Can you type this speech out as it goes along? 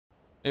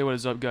Hey, what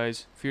is up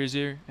guys? Fears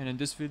here, and in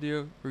this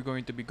video, we're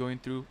going to be going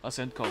through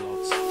Ascent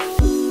Callouts.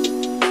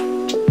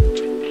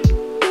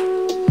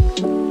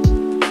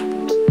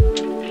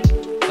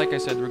 Like I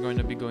said, we're going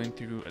to be going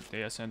through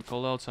the Ascent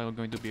Callouts. I'm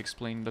going to be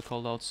explaining the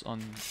callouts on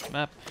the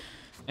map,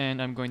 and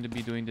I'm going to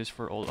be doing this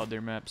for all other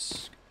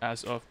maps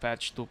as of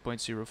patch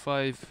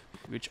 2.05,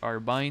 which are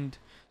Bind,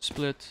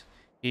 Split,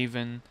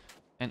 Haven,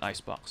 and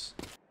Icebox.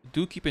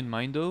 Do keep in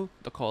mind though,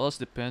 the callouts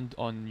depend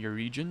on your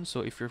region,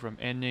 so if you're from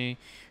NA,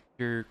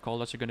 your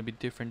callouts are going to be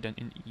different than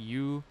in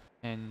EU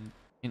and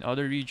in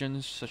other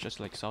regions such as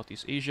like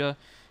Southeast Asia.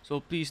 So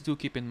please do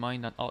keep in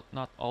mind that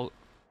not all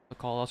the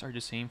callouts are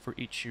the same for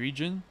each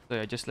region. So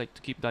I just like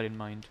to keep that in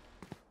mind.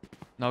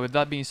 Now with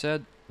that being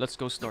said, let's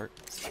go start.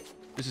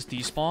 This is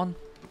T-spawn.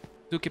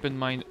 Do keep in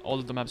mind all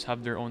of the maps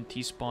have their own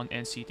T-spawn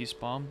and CT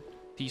spawn.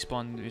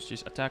 T-spawn is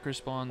just attacker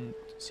spawn,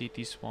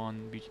 CT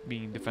spawn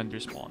being defender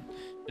spawn.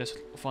 Just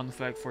a fun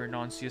fact for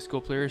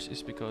non-CSGO players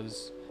is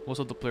because most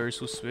of the players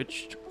who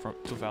switched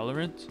to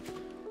Valorant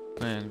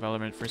when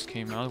Valorant first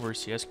came out were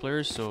CS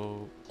players,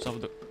 so some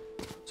of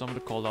the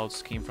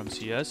callouts came from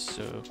CS.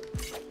 So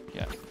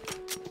yeah,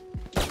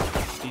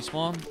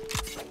 T-spawn.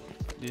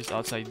 This is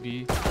outside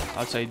B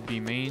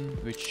main,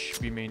 which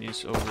B main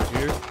is over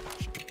here.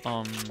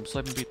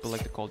 Some people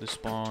like to call this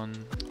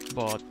spawn,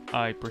 but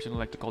I personally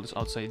like to call this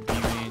outside B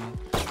main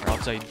or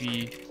outside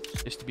B,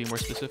 just to be more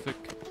specific.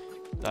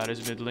 That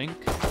is mid link.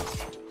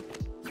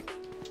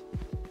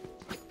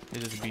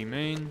 This is B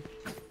main,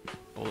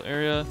 whole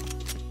area.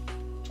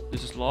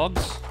 This is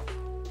logs.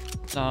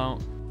 Now,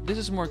 this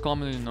is more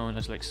commonly known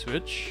as like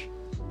switch,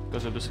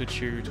 because of the switch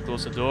here to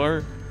close the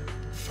door.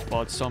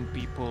 But some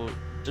people,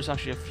 there's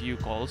actually a few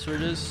calls for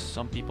this.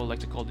 Some people like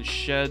to call this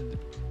shed.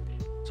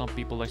 Some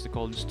people like to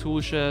call this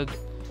tool shed,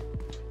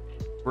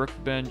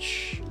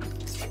 workbench,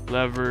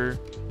 lever.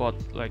 But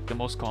like the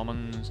most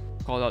common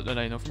call out that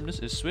I know from this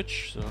is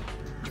switch. So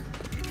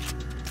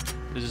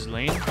this is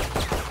lane.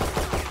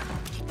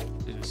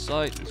 This is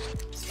site. This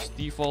is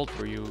default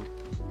where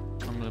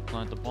I'm gonna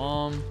plant the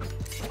bomb.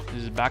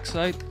 This is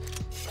backside.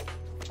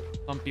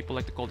 Some people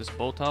like to call this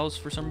boathouse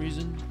for some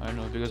reason. I don't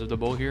know, because of the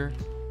bow here.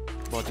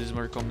 But this is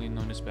more commonly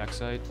known as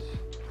backside.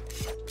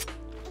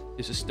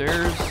 This is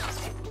stairs.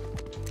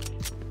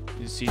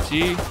 This is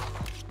CT.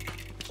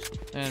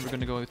 And we're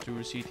gonna go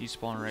through CT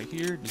spawn right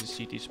here. This is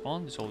CT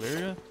spawn, this whole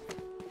area.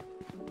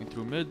 Going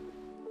through mid.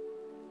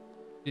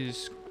 This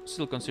is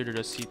still considered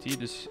as CT,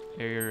 this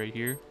area right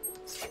here.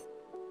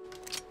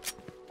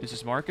 This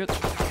is market.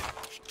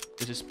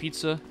 This is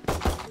pizza,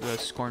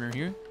 this corner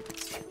here.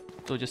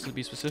 So just to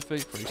be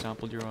specific, for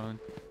example, you're on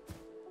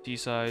T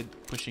side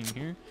pushing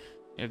here.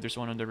 If there's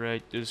one on the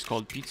right, this is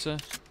called pizza.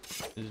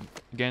 This is,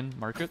 again,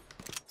 market.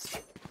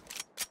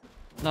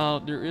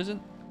 Now,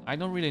 I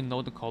don't really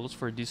know the calls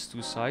for these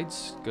two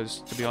sides,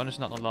 because to be honest,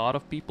 not a lot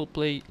of people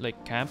play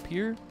like camp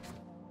here.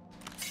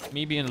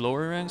 Maybe in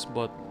lower ranks,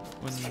 but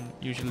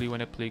usually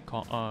when I play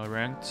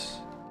ranked,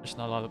 there's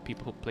not a lot of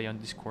people who play on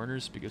these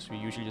corners, because we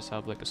usually just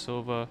have like a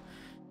Sova,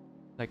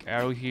 like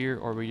arrow here,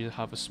 or we just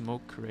have a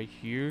smoke right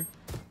here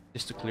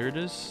just to clear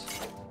this.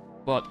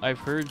 But I've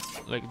heard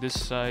like this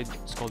side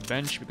is called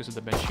bench because of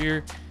the bench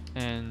here,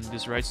 and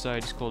this right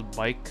side is called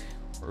bike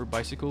or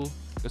bicycle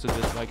because of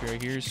this bike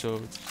right here.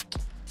 So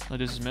now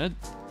this is mid.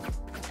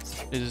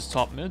 This is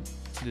top mid.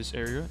 This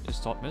area is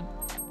top mid.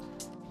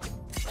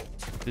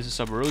 This is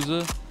Sub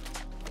Rosa,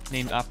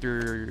 named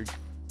after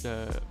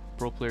the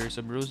pro player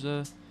Sub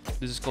Rosa.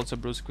 This is called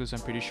Sub Rosa because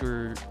I'm pretty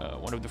sure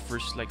one of the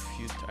first like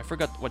I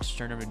forgot which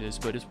tournament it is,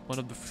 but it's one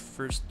of the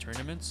first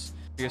tournaments.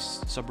 I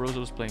guess Sub Rosa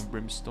was playing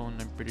Brimstone.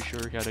 I'm pretty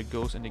sure he had a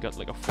ghost and he got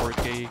like a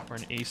 4K or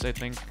an ace, I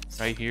think,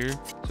 right here.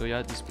 So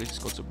yeah, this place is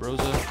called Sub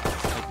Rosa,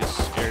 like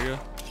this area,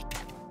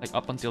 like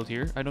up until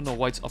here. I don't know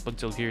why it's up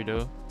until here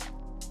though.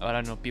 I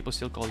don't know, people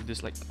still call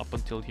this like up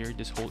until here,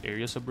 this whole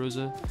area Sub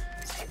Rosa.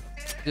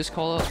 This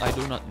call I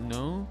do not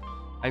know.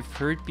 I've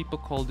heard people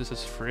call this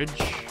as fridge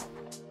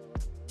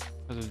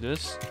because of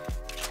this,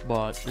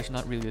 but there's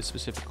not really a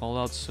specific call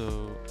out,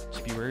 so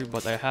just be wary.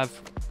 But I have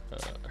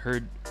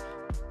heard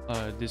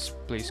this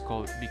place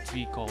called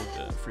called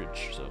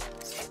fridge. So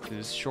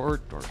this is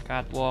short or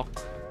catwalk.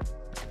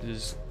 This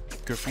is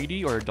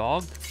graffiti or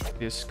dog.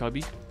 This is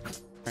cubby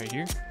right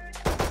here.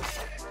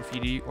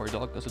 Graffiti or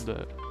dog, that's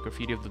the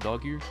graffiti of the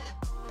dog here.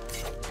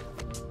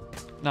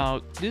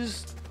 Now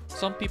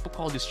some people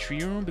call this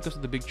tree room because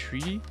of the big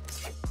tree.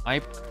 I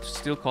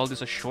still call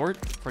this a short.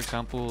 For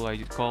example, I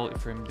call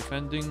if I'm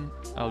defending,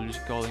 I'll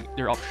just call it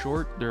they're up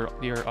short.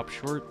 They are up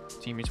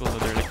short. Teammates will know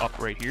they're like up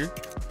right here.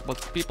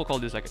 But people call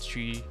this like a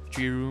tree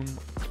room.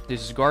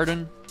 This is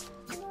garden.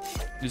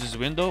 This is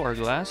window or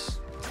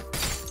glass.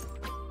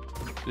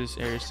 This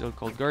area is still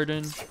called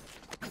garden.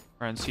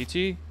 We're on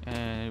CT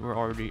and we're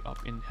already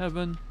up in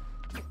heaven.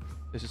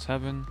 This is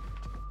heaven.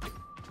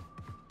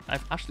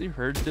 I've actually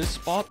heard this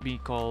spot be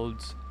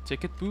called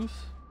ticket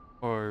booth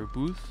or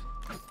booth.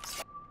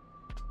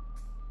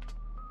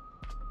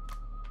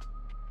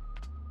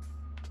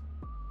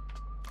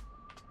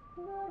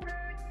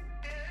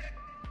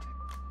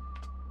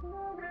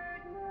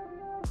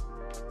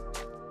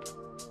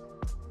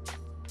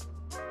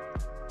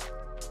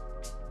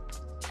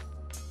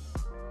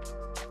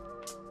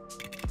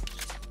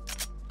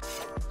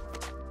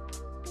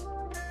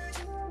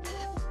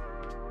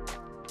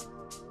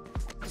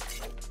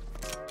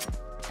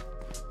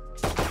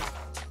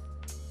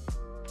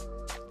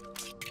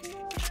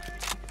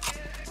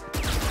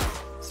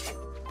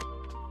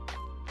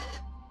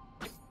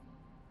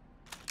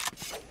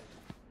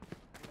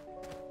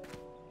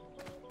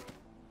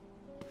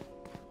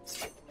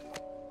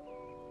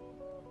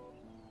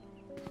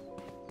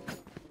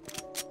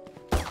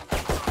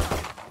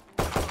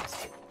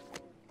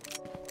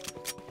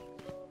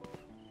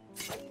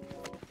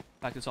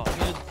 Fact is all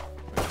good.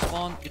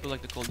 Spawn. People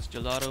like to call this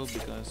gelato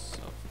because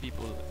of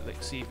people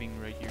like saving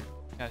right here.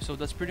 Yeah, so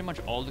that's pretty much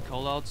all the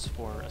callouts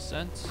for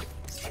Ascent.